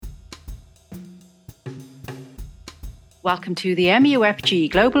Welcome to the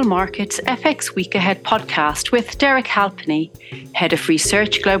MUFG Global Markets FX Week Ahead podcast with Derek Halpenny, Head of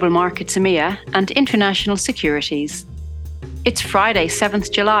Research Global Markets EMEA and International Securities. It's Friday,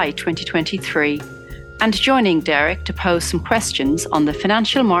 7th July 2023, and joining Derek to pose some questions on the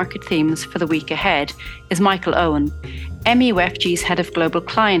financial market themes for the week ahead is Michael Owen, MUFG's Head of Global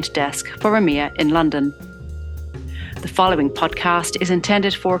Client Desk for EMEA in London. The following podcast is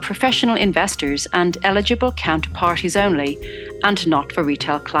intended for professional investors and eligible counterparties only, and not for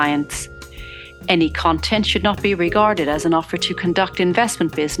retail clients. Any content should not be regarded as an offer to conduct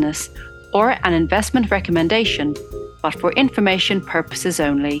investment business or an investment recommendation, but for information purposes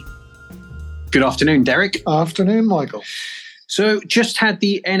only. Good afternoon, Derek. Afternoon, Michael. So just had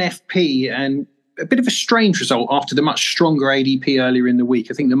the NFP and a bit of a strange result after the much stronger ADP earlier in the week.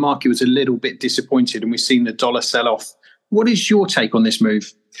 I think the market was a little bit disappointed and we've seen the dollar sell off. What is your take on this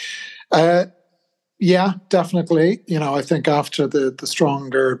move? Yeah, definitely. I think after the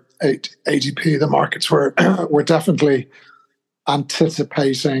stronger ADP, the markets were definitely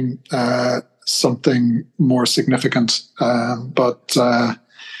anticipating something more significant. But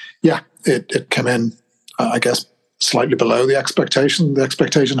it came in, I guess, slightly below the expectation. The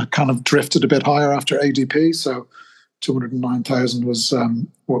expectation had kind of drifted a bit higher after ADP, so 209,000 was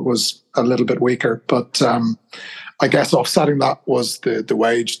a little bit weaker. But I guess offsetting that was the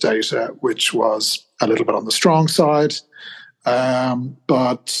wage data, which was a little bit on the strong side.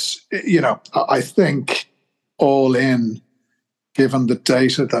 But I think all in, given the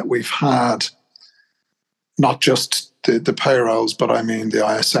data that we've had, not just the payrolls, but I mean the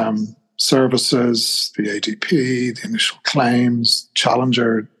ISM services, the ADP, the initial claims,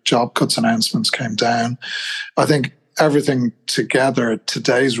 Challenger job cuts announcements came down. I think everything together,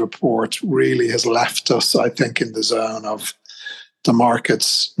 today's report really has left us, I think, in the zone of the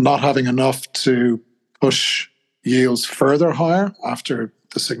markets not having enough to push yields further higher after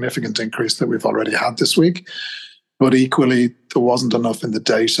the significant increase that we've already had this week. But equally, there wasn't enough in the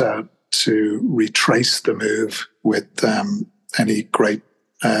data to retrace the move with any great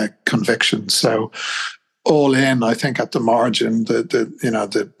conviction. So all in, I think at the margin,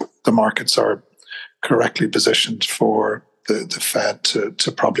 the markets are correctly positioned for the Fed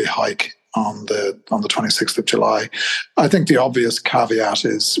to probably hike on the 26th of July. I think the obvious caveat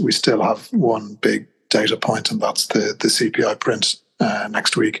is we still have one big data point, and that's the CPI print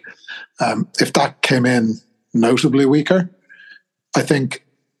next week. If that came in notably weaker, I think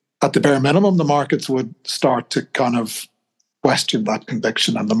at the bare minimum, the markets would start to kind of question that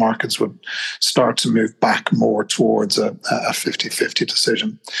conviction, and the markets would start to move back more towards a 50-50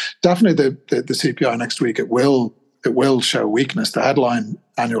 decision. Definitely the CPI next week, it will show weakness. The headline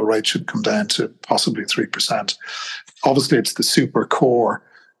annual rate should come down to possibly 3%. Obviously, it's the super core,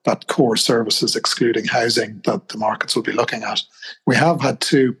 that core services excluding housing, that the markets will be looking at. We have had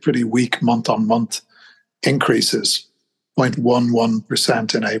two pretty weak month-on-month increases,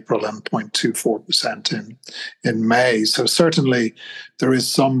 0.11% in April and 0.24% in May. So certainly there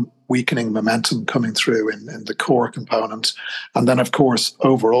is some weakening momentum coming through in the core component. And then, of course,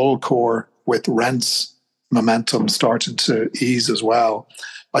 overall core with rents momentum starting to ease as well.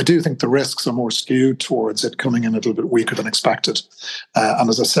 I do think the risks are more skewed towards it coming in a little bit weaker than expected. And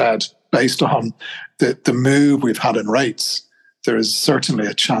as I said, based on the move we've had in rates, there is certainly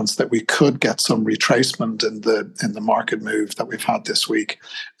a chance that we could get some retracement in the market move that we've had this week,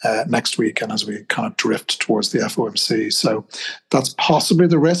 next week, and as we kind of drift towards the FOMC. So that's possibly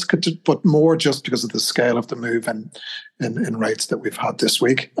the risk, but more just because of the scale of the move in rates that we've had this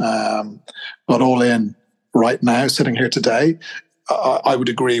week. But all in, right now, sitting here today, I would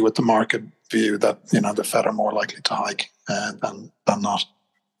agree with the market view that the Fed are more likely to hike than not.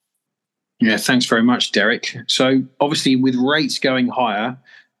 Yeah, thanks very much, Derek. So obviously with rates going higher,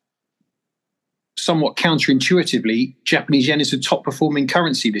 somewhat counterintuitively, Japanese yen is the top performing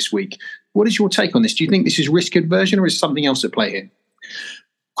currency this week. What is your take on this? Do you think this is risk aversion or is something else at play here?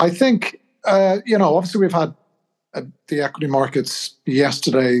 I think, obviously we've had the equity markets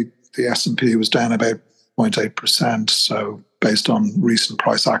yesterday, the S&P was down about 0.8%. So based on recent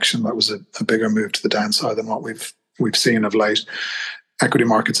price action, that was a bigger move to the downside than what we've seen of late. Equity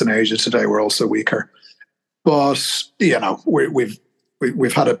markets in Asia today were also weaker, but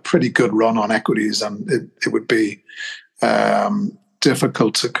we've had a pretty good run on equities, and it would be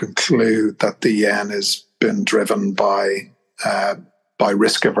difficult to conclude that the yen has been driven by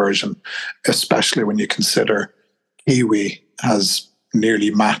risk aversion, especially when you consider Kiwi has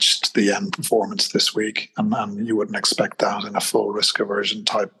nearly matched the yen performance this week, and you wouldn't expect that in a full risk aversion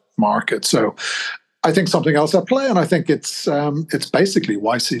type market. So I think something else at play, and I think it's basically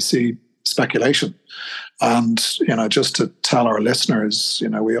YCC speculation. And, just to tell our listeners,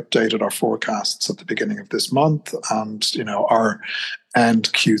 we updated our forecasts at the beginning of this month, and, our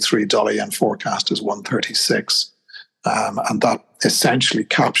end Q3 dollar yen forecast is 136. And that essentially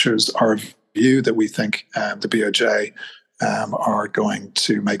captures our view that we think the BoJ are going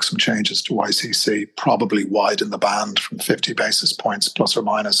to make some changes to YCC, probably widen the band from 50 basis points plus or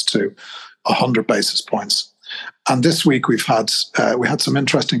minus to 100 basis points. And this week we had some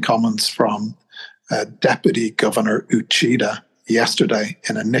interesting comments from Deputy Governor Uchida yesterday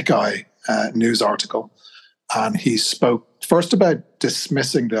in a Nikkei news article. And he spoke first about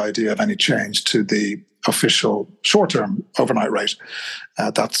dismissing the idea of any change to the official short-term overnight rate.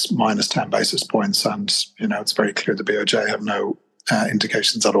 That's minus 10 basis points. And, it's very clear the BoJ have no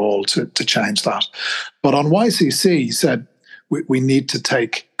indications at all to change that. But on YCC, he said, we need to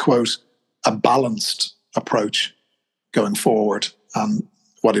take, quote, a balanced approach going forward. And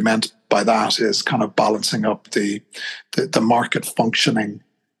what he meant by that is kind of balancing up the market functioning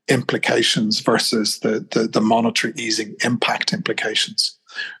implications versus the monetary easing impact implications,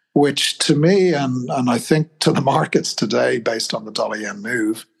 which to me, and I think to the markets today, based on the dollar yen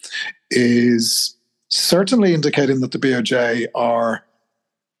move, is certainly indicating that the BoJ are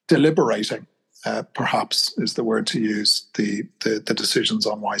deliberating, perhaps is the word to use, the decisions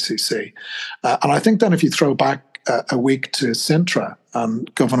on YCC. And I think then if you throw back a week to Sintra,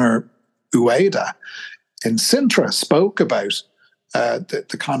 and Governor Ueda in Sintra spoke about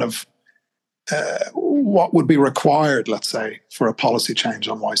the kind of what would be required, let's say, for a policy change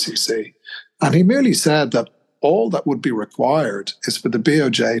on YCC. And he merely said that all that would be required is for the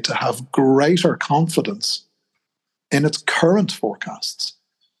BoJ to have greater confidence in its current forecasts.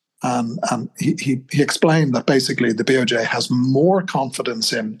 And he explained that basically the BoJ has more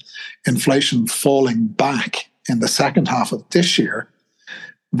confidence in inflation falling back in the second half of this year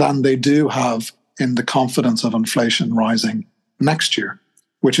than they do have in the confidence of inflation rising next year,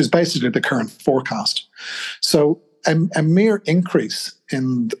 which is basically the current forecast. So a mere increase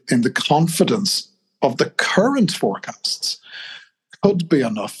in the confidence of the current forecasts could be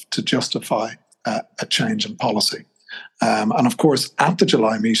enough to justify a change in policy. And of course, at the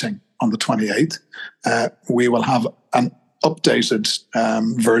July meeting on the 28th, we will have an updated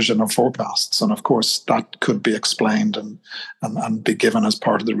version of forecasts. And of course, that could be explained and be given as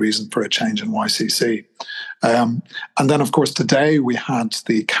part of the reason for a change in YCC. And then, of course, today we had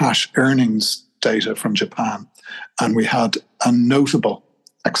the cash earnings data from Japan, and we had a notable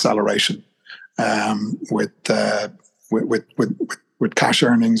acceleration with cash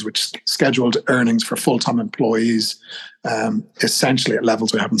earnings, which scheduled earnings for full-time employees, essentially at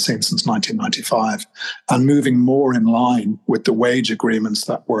levels we haven't seen since 1995, and moving more in line with the wage agreements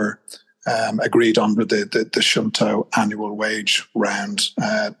that were agreed under the Shunto annual wage round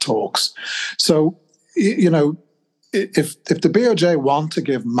talks. So, if the BoJ want to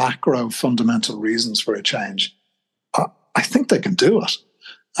give macro fundamental reasons for a change, I think they can do it.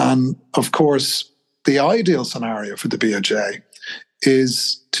 And of course, the ideal scenario for the BoJ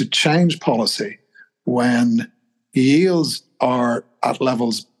is to change policy when yields are at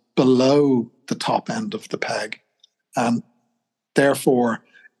levels below the top end of the peg. And therefore,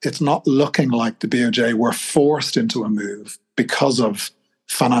 it's not looking like the BoJ were forced into a move because of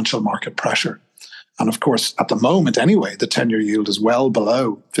financial market pressure. And of course, at the moment anyway, the 10-year yield is well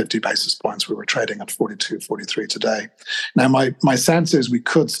below 50 basis points. We were trading at 42, 43 today. Now, my sense is we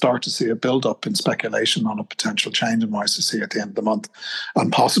could start to see a build-up in speculation on a potential change in YCC at the end of the month.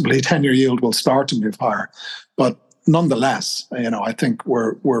 And possibly 10-year yield will start to move higher. But nonetheless, I think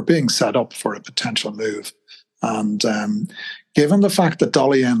we're being set up for a potential move. And given the fact that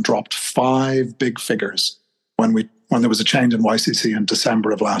dollar yen dropped 5 big figures when there was a change in YCC in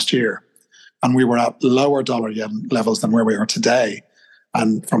December of last year, and we were at lower dollar yen levels than where we are today,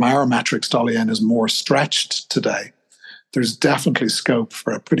 and from our metrics, dollar yen is more stretched today, there's definitely scope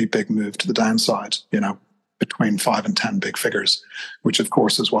for a pretty big move to the downside, between 5 and 10 big figures, which of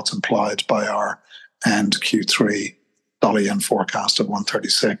course is what's implied by our end Q3 dollar yen forecast of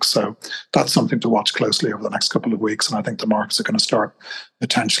 136. So that's something to watch closely over the next couple of weeks. And I think the markets are going to start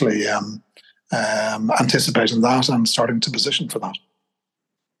potentially anticipating that and starting to position for that.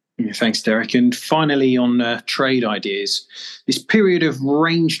 Yeah, thanks, Derek. And finally, on trade ideas, this period of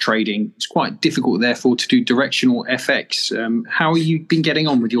range trading is quite difficult, therefore, to do directional FX. How have you been getting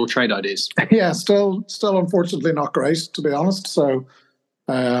on with your trade ideas? Yeah, still, unfortunately, not great, to be honest. So,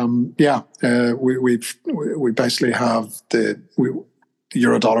 we basically have the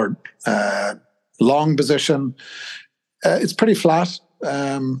euro dollar long position. It's pretty flat.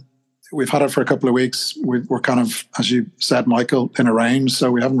 We've had it for a couple of weeks. We're kind of, as you said, Michael, in a range. So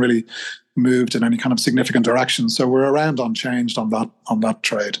we haven't really moved in any kind of significant direction. So we're around unchanged on that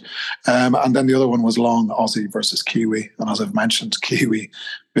trade. And then the other one was long Aussie versus Kiwi. And as I've mentioned, Kiwi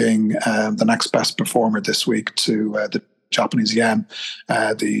being the next best performer this week to the Japanese yen,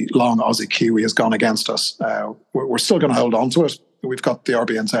 the long Aussie Kiwi has gone against us. We're still going to hold on to it. We've got the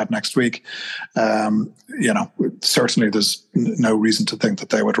RBNZ next week. Certainly there's no reason to think that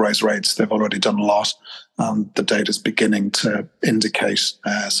they would raise rates. They've already done a lot. And the data is beginning to indicate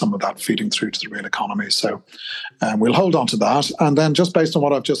some of that feeding through to the real economy. So we'll hold on to that. And then just based on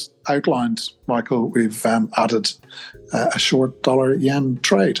what I've just outlined, Michael, we've added a short dollar yen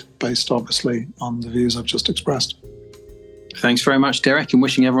trade based obviously on the views I've just expressed. Thanks very much, Derek, and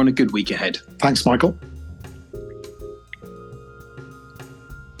wishing everyone a good week ahead. Thanks, Michael.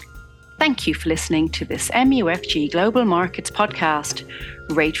 Thank you for listening to this MUFG Global Markets podcast.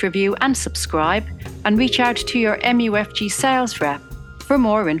 Rate, review and subscribe, and reach out to your MUFG sales rep for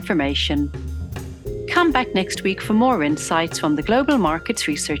more information. Come back next week for more insights from the Global Markets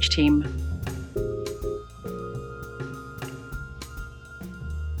Research team.